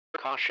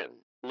Caution,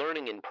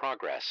 learning in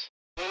progress.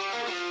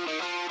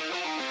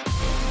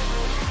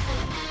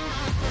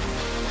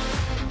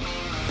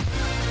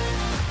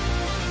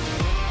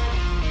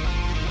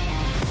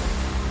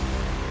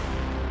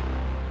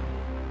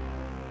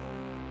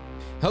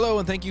 Hello,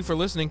 and thank you for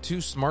listening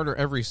to Smarter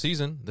Every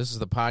Season. This is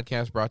the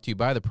podcast brought to you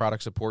by the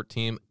product support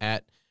team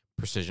at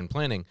Precision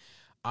Planning.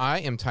 I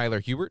am Tyler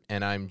Hubert,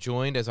 and I'm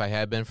joined, as I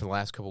have been for the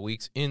last couple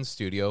weeks, in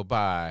studio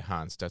by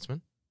Hans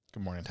Stutzman.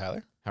 Good morning,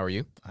 Tyler. How are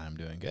you? I'm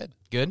doing good.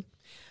 Good.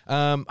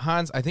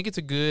 Hans, I think it's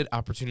a good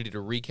opportunity to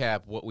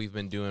recap what we've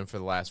been doing for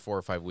the last 4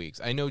 or 5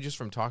 weeks. I know just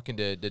from talking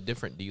to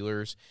different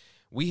dealers,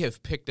 we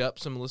have picked up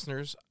some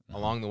listeners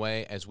along the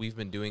way as we've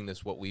been doing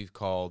this, what we've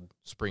called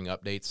Spring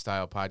Update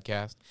style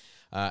podcast.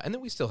 And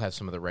then we still have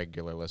some of the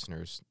regular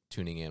listeners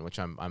tuning in, which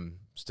I'm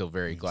still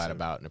very glad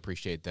about and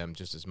appreciate them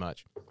just as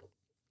much.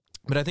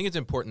 But I think it's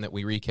important that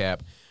we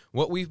recap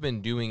what we've been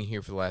doing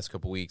here for the last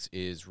couple weeks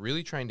is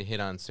really trying to hit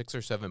on 6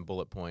 or 7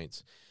 bullet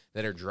points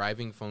that are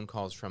driving phone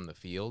calls from the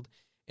field.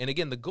 And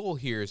again, the goal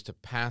here is to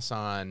pass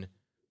on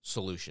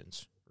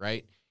solutions,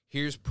 right?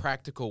 Here's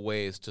practical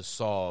ways to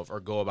solve or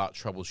go about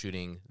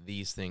troubleshooting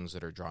these things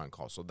that are drawing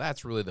calls. So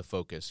that's really the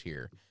focus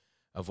here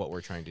of what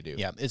we're trying to do.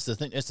 Yeah, it's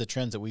the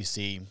trends that we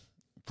see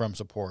from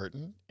support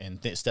and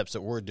steps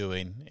that we're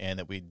doing and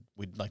that we'd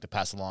like to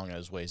pass along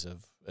as ways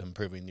of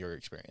improving your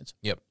experience.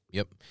 Yep.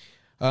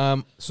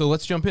 So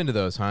let's jump into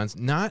those, Hans.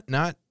 Not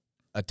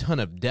a ton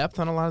of depth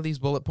on a lot of these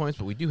bullet points,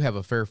 but we do have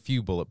a fair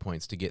few bullet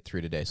points to get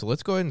through today. So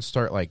let's go ahead and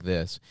start like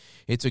this.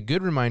 It's a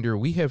good reminder.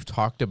 We have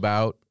talked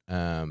about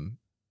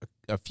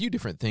a few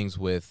different things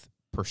with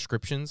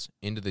prescriptions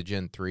into the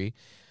Gen 3,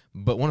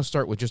 but want to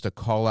start with just a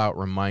call-out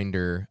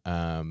reminder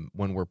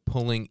when we're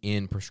pulling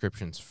in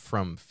prescriptions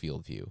from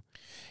FieldView.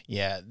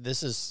 Yeah,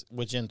 this is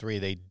with Gen 3,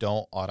 they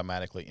don't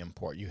automatically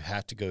import. You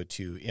have to go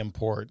to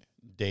import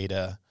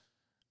data,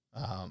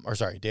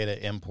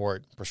 data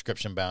import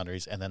prescription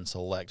boundaries, and then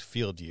select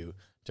FieldView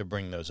to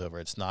bring those over.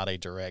 It's not a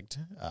direct,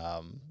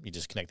 you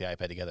just connect the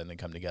iPad together and they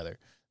come together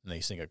and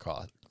they sync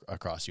across.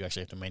 You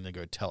actually have to manually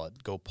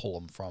go pull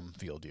them from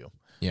FieldView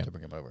to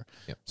bring them over.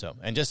 Yep. So,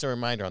 and just a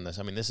reminder on this,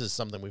 I mean, this is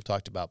something we've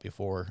talked about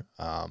before,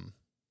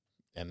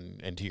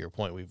 and to your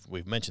point,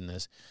 we've mentioned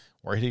this.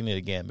 We're hitting it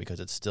again because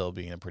it's still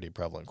being a pretty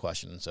prevalent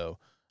question. So,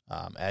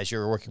 as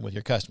you're working with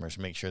your customers,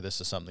 make sure this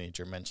is something that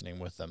you're mentioning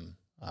with them,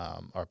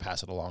 or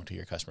pass it along to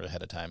your customer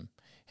ahead of time.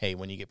 Hey,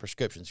 when you get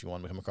prescriptions, you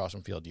want them to come across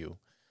from FieldView.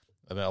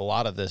 I mean, a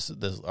lot of this,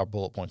 our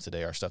bullet points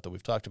today are stuff that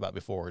we've talked about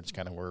before. It's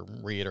kind of, we're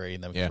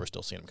reiterating them because we're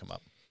still seeing them come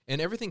up. And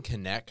everything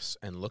connects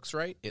and looks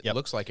right. It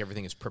looks like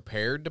everything is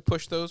prepared to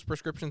push those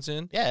prescriptions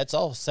in. Yeah, it's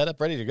all set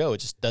up, ready to go. It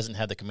just doesn't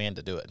have the command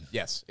to do it.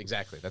 Yes,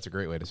 exactly. That's a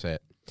great way to say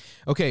it.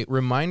 Okay,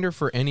 reminder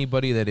for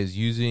anybody that is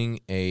using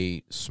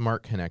a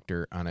smart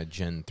connector on a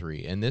Gen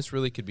 3. And this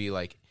really could be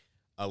like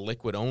a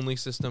liquid-only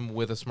system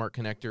with a smart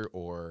connector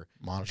or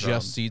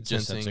just seed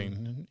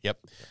sensing. Yep.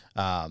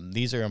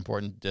 These are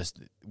important. Just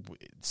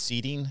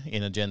seeding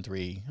in a Gen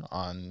 3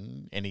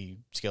 on any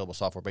scalable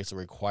software basically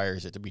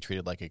requires it to be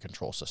treated like a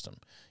control system.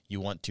 You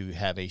want to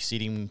have a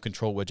seeding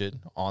control widget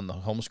on the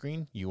home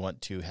screen. You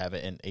want to have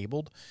it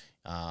enabled.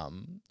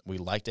 We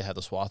like to have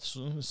the swaths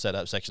set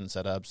up, section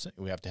setups.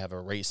 We have to have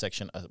a rate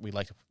section.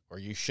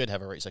 You should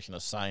have a rate section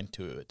assigned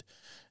to it,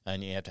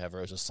 and you have to have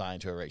rows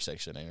assigned to a rate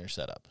section in your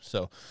setup.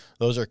 So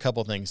those are a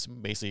couple of things.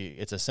 Basically,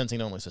 it's a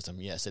sensing only system.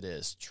 Yes, it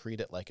is.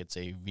 Treat it like it's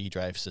a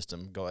V-Drive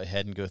system. Go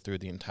ahead and go through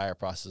the entire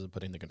process of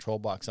putting the control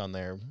box on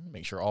there.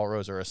 Make sure all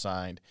rows are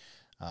assigned.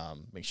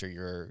 Make sure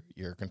your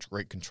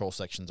rate control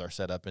sections are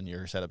set up in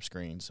your setup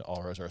screens.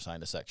 All rows are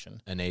assigned a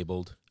section.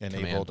 Enabled.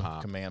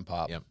 Command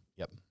pop. Yep.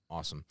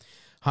 Awesome.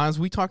 Hans,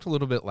 we talked a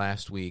little bit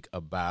last week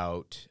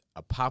about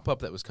a pop-up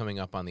that was coming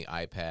up on the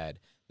iPad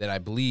that I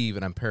believe,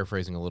 and I'm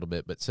paraphrasing a little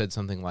bit, but said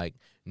something like,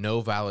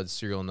 no valid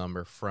serial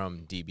number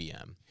from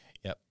DBM.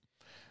 Yep.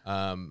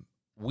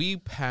 We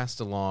passed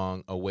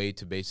along a way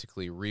to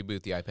basically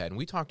reboot the iPad, and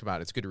we talked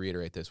about, it's good to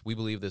reiterate this, we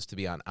believe this to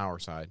be on our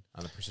side,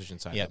 on the Precision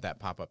side, that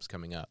pop-up's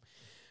coming up.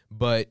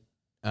 But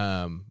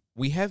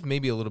we have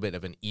maybe a little bit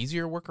of an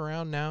easier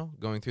workaround now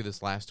going through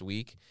this last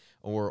week,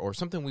 or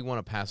something we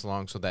want to pass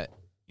along so that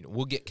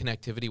we'll get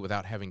connectivity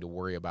without having to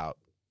worry about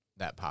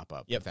that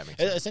pop-up, if that makes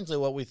sense. Essentially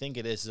what we think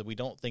it is that we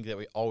don't think that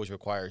it always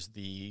requires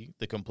the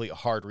complete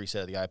hard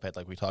reset of the iPad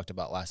like we talked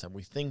about last time.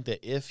 We think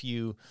that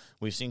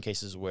we've seen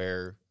cases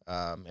where,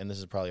 and this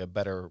is probably a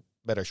better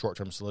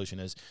short-term solution,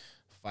 is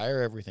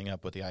fire everything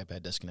up with the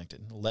iPad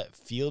disconnected. Let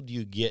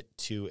FieldView get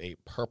to a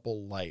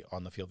purple light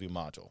on the FieldView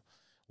module.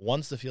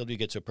 Once the FieldView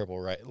gets to a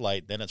purple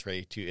light, then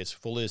it's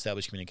fully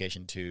established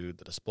communication to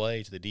the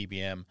display, to the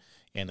DBM,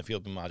 and the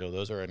FieldView module.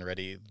 Those are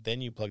ready.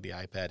 Then you plug the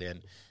iPad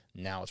in.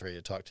 Now it's ready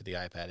to talk to the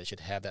iPad. It should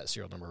have that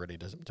serial number ready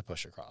to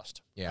push across.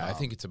 Yeah, I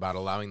think it's about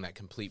allowing that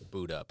complete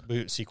boot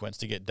sequence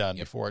to get done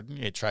before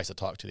it tries to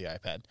talk to the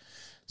iPad.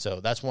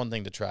 So that's one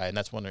thing to try,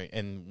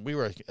 and we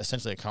were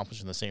essentially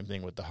accomplishing the same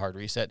thing with the hard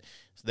reset.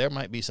 So there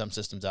might be some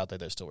systems out there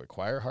that still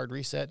require hard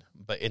reset,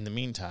 but in the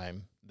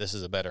meantime, this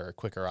is a better,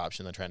 quicker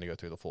option than trying to go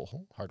through the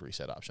full hard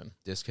reset option.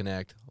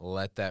 Disconnect,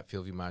 let that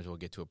field view module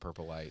get to a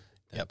purple light,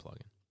 then Yep. plug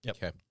in. Yep.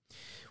 Okay.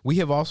 We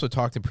have also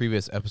talked in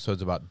previous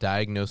episodes about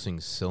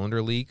diagnosing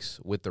cylinder leaks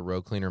with the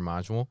row cleaner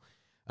module,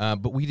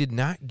 but we did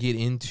not get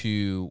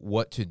into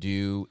what to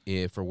do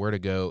if or where to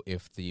go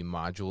if the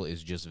module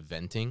is just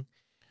venting.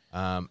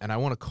 And I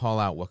want to call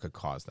out what could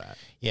cause that.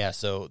 Yeah,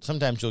 so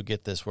sometimes you'll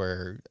get this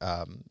where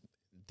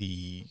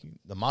the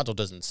module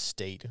doesn't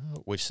state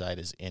which side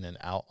is in and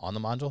out on the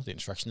module. The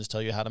instructions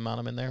tell you how to mount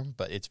them in there,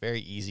 but it's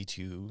very easy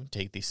to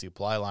take these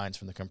supply lines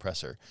from the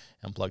compressor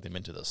and plug them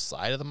into the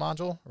side of the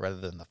module rather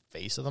than the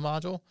face of the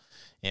module.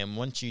 And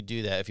once you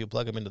do that, if you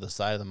plug them into the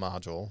side of the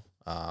module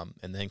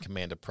and then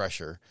command a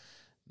pressure,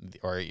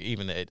 or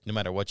even no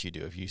matter what you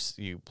do, if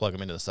you plug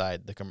them into the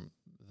side,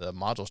 the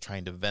module's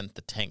trying to vent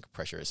the tank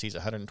pressure. It sees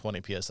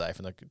 120 psi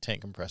from the tank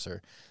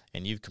compressor,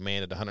 and you've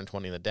commanded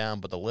 120 in the down,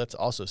 but the lift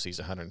also sees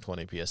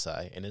 120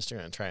 psi, and it's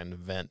going to try and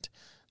vent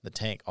the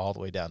tank all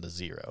the way down to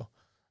 0.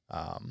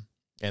 And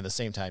at the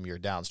same time, your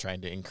down's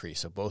trying to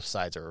increase. So both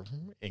sides are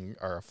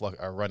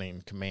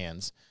running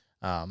commands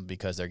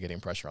because they're getting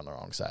pressure on the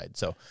wrong side.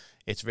 So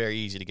it's very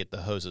easy to get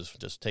the hoses.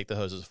 Just take the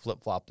hoses,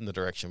 flip-flop in the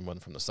direction, one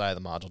from the side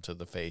of the module to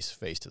the face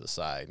to the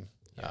side.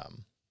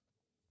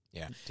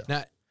 Yeah.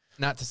 So.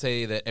 Not to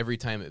say that every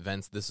time it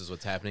vents, this is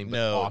what's happening. But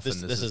no,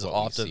 often this is what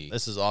often we see.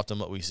 this is often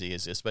what we see.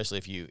 Is especially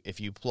if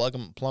you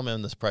plumb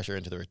in this pressure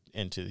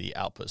into the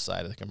output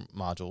side of the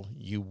module,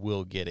 you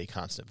will get a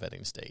constant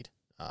venting state,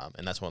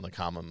 and that's one of the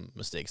common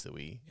mistakes that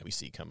we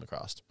see come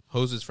across.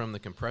 Hoses from the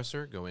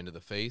compressor go into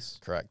the face.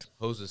 Correct.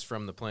 Hoses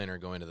from the planer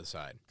go into the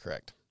side.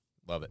 Correct.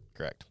 Love it.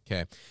 Correct.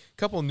 Okay. A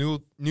couple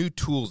new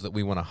tools that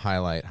we want to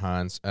highlight,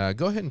 Hans.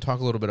 Go ahead and talk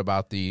a little bit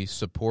about the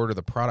support of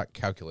the product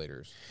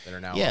calculators that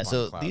are now Yeah, up so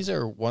on the cloud. these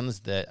are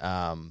ones that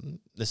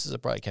this is a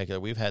product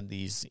calculator. We've had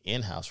these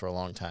in-house for a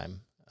long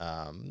time,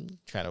 kind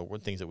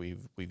of things that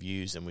we've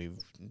used, and we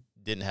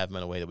didn't have them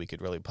in a way that we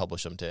could really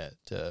publish them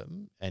to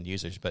end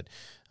users. But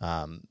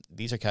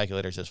these are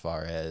calculators as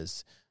far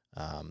as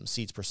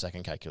seats per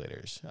second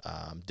calculators,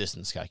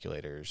 distance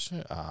calculators,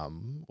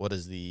 what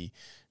is the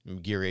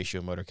gear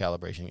ratio, motor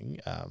calibration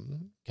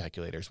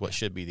calculators, what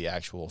should be the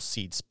actual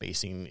seat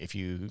spacing. If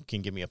you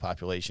can give me a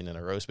population and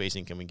a row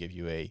spacing, can we give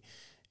you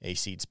a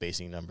seat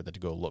spacing number that to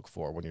go look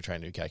for when you're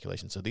trying to do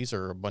calculations? So these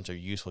are a bunch of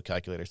useful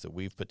calculators that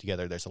we've put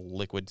together. There's a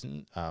liquid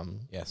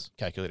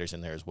calculators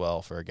in there as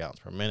well for gallons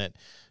per minute,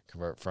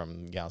 convert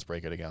from gallons per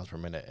acre to gallons per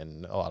minute,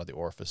 and a lot of the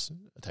orifice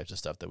types of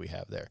stuff that we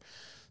have there.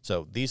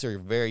 So these are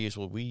very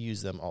useful. We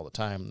use them all the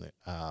time.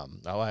 I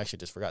actually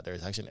just forgot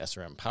there's actually an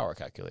SRM power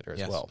calculator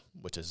as well,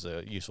 which is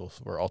useful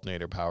for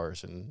alternator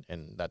powers and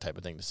that type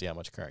of thing to see how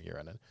much current you're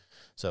running.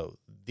 So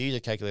these are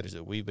calculators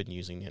that we've been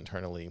using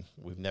internally.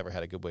 We've never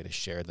had a good way to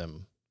share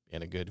them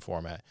in a good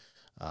format.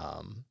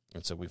 And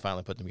so we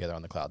finally put them together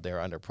on the cloud.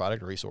 They're under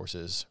product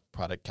resources,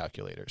 product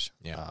calculators.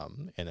 Yeah.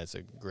 And it's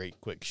a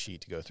great quick sheet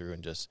to go through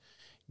and just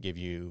give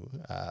you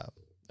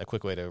a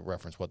quick way to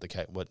reference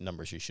what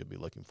numbers you should be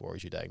looking for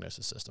as you diagnose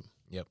the system.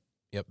 Yep.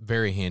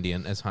 Very handy.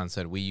 And as Hans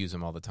said, we use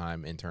them all the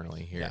time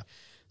internally here. Yeah.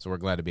 So we're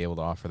glad to be able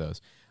to offer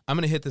those. I'm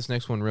going to hit this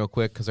next one real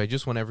quick because I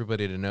just want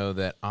everybody to know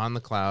that on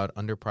the cloud,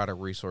 under product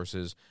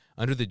resources,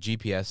 under the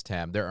GPS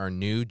tab, there are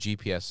new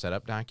GPS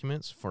setup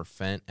documents for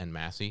Fendt and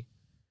Massey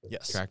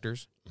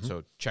tractors. Mm-hmm.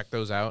 So check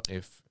those out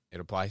if it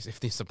applies,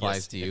 if this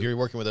applies to you. If you're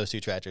working with those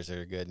two tractors,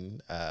 they're good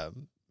and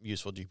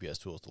useful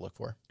GPS tools to look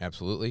for.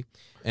 Absolutely.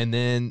 And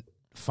then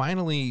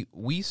finally,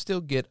 we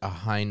still get a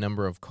high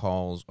number of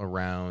calls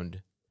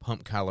around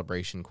pump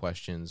calibration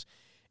questions,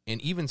 and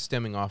even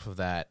stemming off of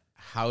that,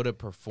 how to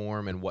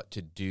perform and what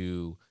to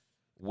do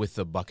with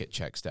the bucket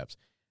check steps.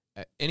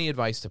 Any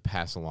advice to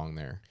pass along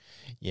there?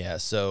 Yeah,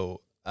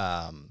 so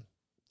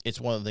it's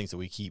one of the things that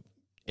we keep.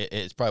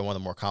 It's probably one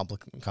of the more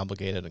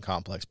complicated and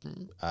complex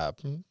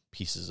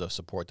pieces of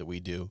support that we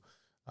do,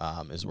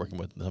 is working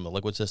with some of the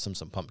liquid systems,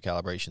 some pump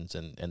calibrations,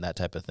 and that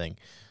type of thing.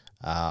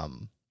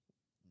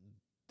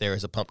 There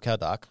is a pump cal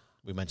doc.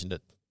 We mentioned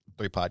it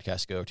 2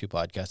 podcasts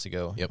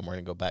ago. Yep. And we're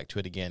going to go back to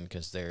it again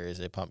because there is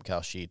a pump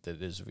cal sheet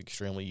that is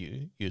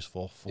extremely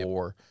useful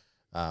for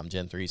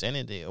Gen 3s,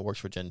 and it works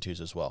for Gen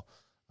 2s as well.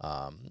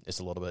 It's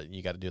a little bit,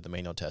 you got to do the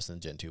manual test in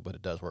Gen 2, but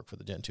it does work for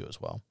the Gen 2 as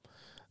well.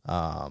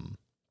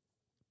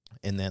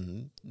 And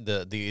then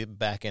the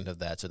back end of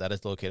that, so that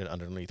is located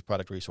underneath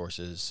product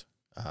resources,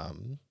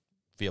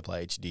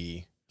 vApply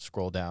HD.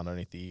 Scroll down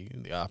underneath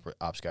the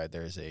ops guide.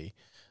 There's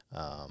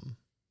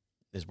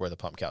is where the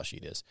pump cal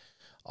sheet is.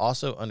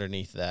 Also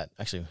underneath that,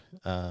 actually,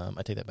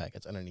 I take that back.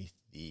 It's underneath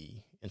the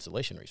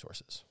installation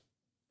resources,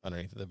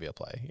 underneath the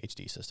vApply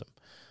HD system.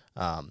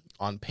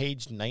 On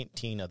page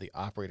 19 of the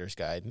operator's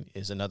guide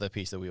is another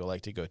piece that we would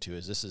like to go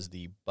to. This is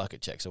the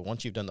bucket check. So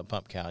once you've done the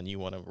pump cal and you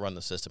want to run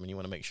the system and you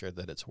want to make sure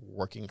that it's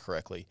working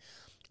correctly,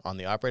 on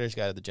the operator's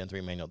guide of the Gen 3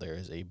 manual, there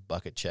is a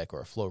bucket check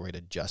or a flow rate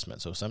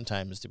adjustment. So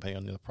sometimes, depending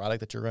on the product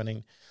that you're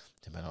running,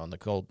 depending on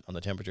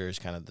the temperatures,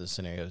 kind of the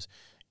scenarios,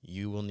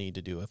 you will need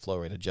to do a flow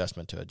rate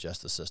adjustment to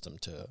adjust the system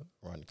to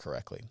run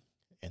correctly.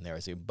 And there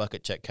is a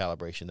bucket check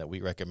calibration that we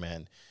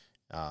recommend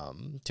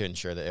to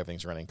ensure that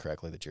everything's running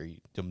correctly, that you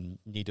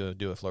need to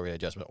do a flow rate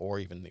adjustment or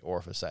even the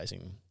orifice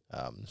sizing.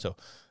 So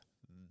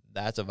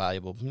that's a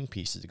valuable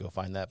piece to go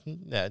find that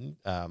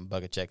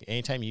bucket check.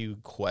 Anytime you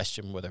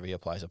question whether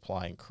V-Apply is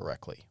applying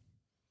correctly,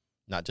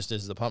 not just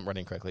is the pump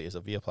running correctly, is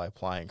the V-Apply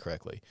applying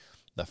correctly,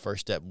 the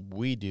first step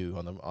we do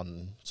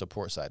on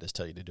support side is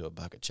tell you to do a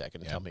bucket check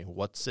and tell me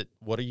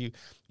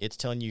it's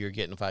telling you you're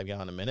getting 5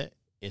 gallon a minute.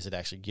 Is it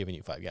actually giving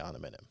you 5 gallon a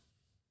minute?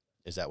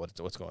 Is that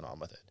what's going on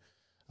with it?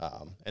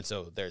 And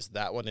so there's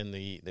that one in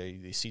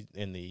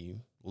the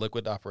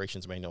liquid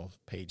operations manual,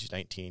 page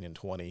 19 and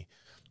 20.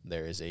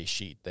 There is a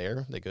sheet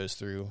there that goes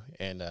through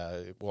and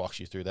walks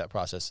you through that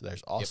process.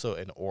 There's also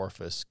an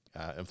orifice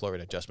and flow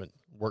rate adjustment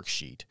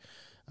worksheet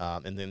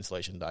in the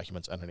installation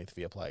documents underneath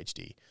V-Apply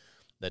HD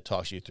that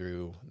talks you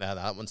through. Now,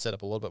 that one's set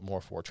up a little bit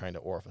more for trying to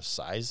orifice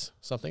size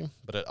something,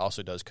 but it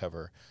also does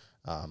cover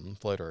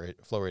flow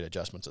rate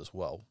adjustments as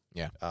well.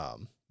 Yeah.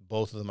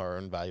 Both of them are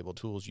invaluable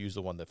tools. Use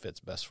the one that fits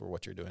best for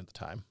what you're doing at the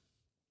time.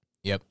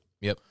 Yep.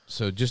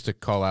 So just to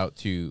call out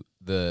to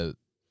the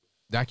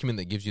document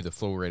that gives you the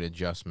flow rate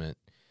adjustment,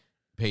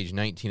 page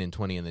 19 and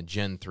 20 in the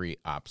Gen 3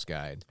 Ops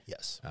Guide.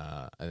 Yes.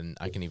 And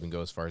I can even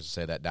go as far as to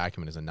say that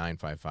document is a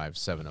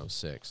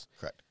 955-706.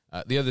 Correct.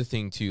 The other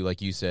thing, too,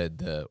 like you said,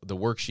 the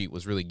worksheet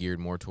was really geared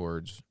more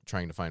towards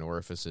trying to find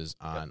orifices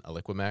on a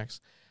Liquimax.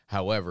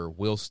 However,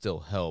 will still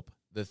help.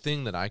 The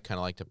thing that I kind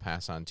of like to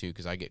pass on, too,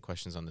 because I get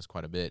questions on this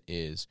quite a bit,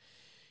 is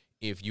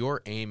if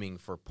you're aiming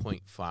for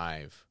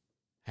 0.5,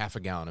 half a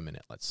gallon a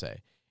minute, let's say,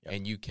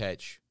 and you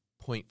catch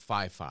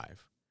 0.55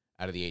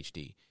 out of the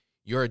HD,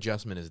 your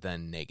adjustment is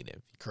then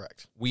negative.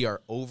 Correct. We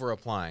are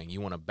over-applying.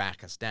 You want to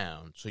back us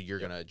down, so you're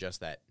going to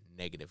adjust that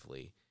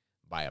negatively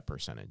by a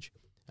percentage.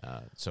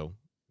 So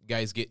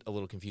guys get a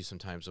little confused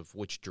sometimes of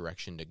which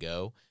direction to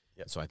go.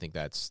 Yep. So I think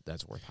that's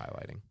worth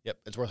highlighting. Yep,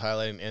 it's worth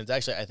highlighting. And it's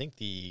actually, I think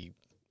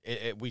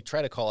we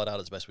try to call it out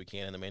as best we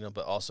can in the manual,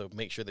 but also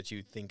make sure that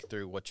you think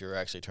through what you're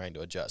actually trying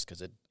to adjust,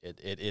 because it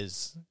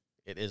is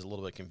a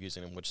little bit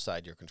confusing in which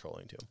side you're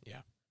controlling to.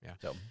 Yeah.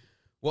 So,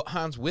 well,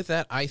 Hans, with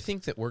that, I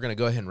think that we're going to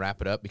go ahead and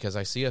wrap it up because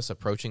I see us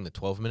approaching the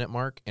 12-minute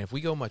mark. And if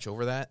we go much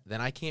over that, then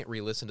I can't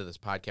re-listen to this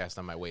podcast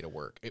on my way to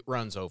work. It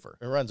runs over.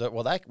 It runs over.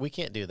 Well, we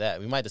can't do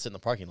that. We might just sit in the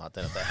parking lot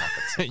then if that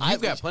happens.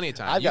 You've got plenty of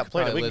time. I've got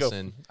plenty. We can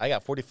listen. go. I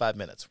got 45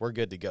 minutes. We're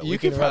good to go. You we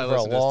can run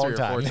probably for a long listen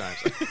to us 3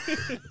 time.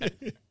 or 4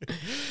 times.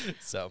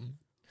 So,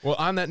 well,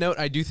 on that note,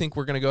 I do think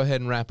we're going to go ahead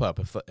and wrap up.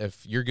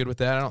 If you're good with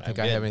that, I don't think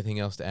I have anything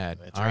else to add.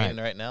 It's raining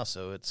right now,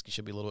 so it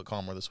should be a little bit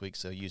calmer this week,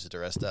 so use it to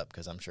rest up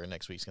because I'm sure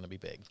next week's going to be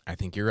big. I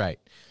think you're right.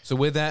 So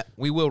with that,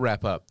 we will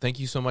wrap up. Thank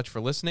you so much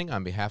for listening.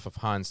 On behalf of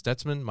Hans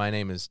Stutzman, my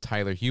name is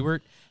Tyler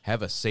Hubert.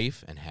 Have a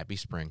safe and happy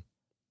spring.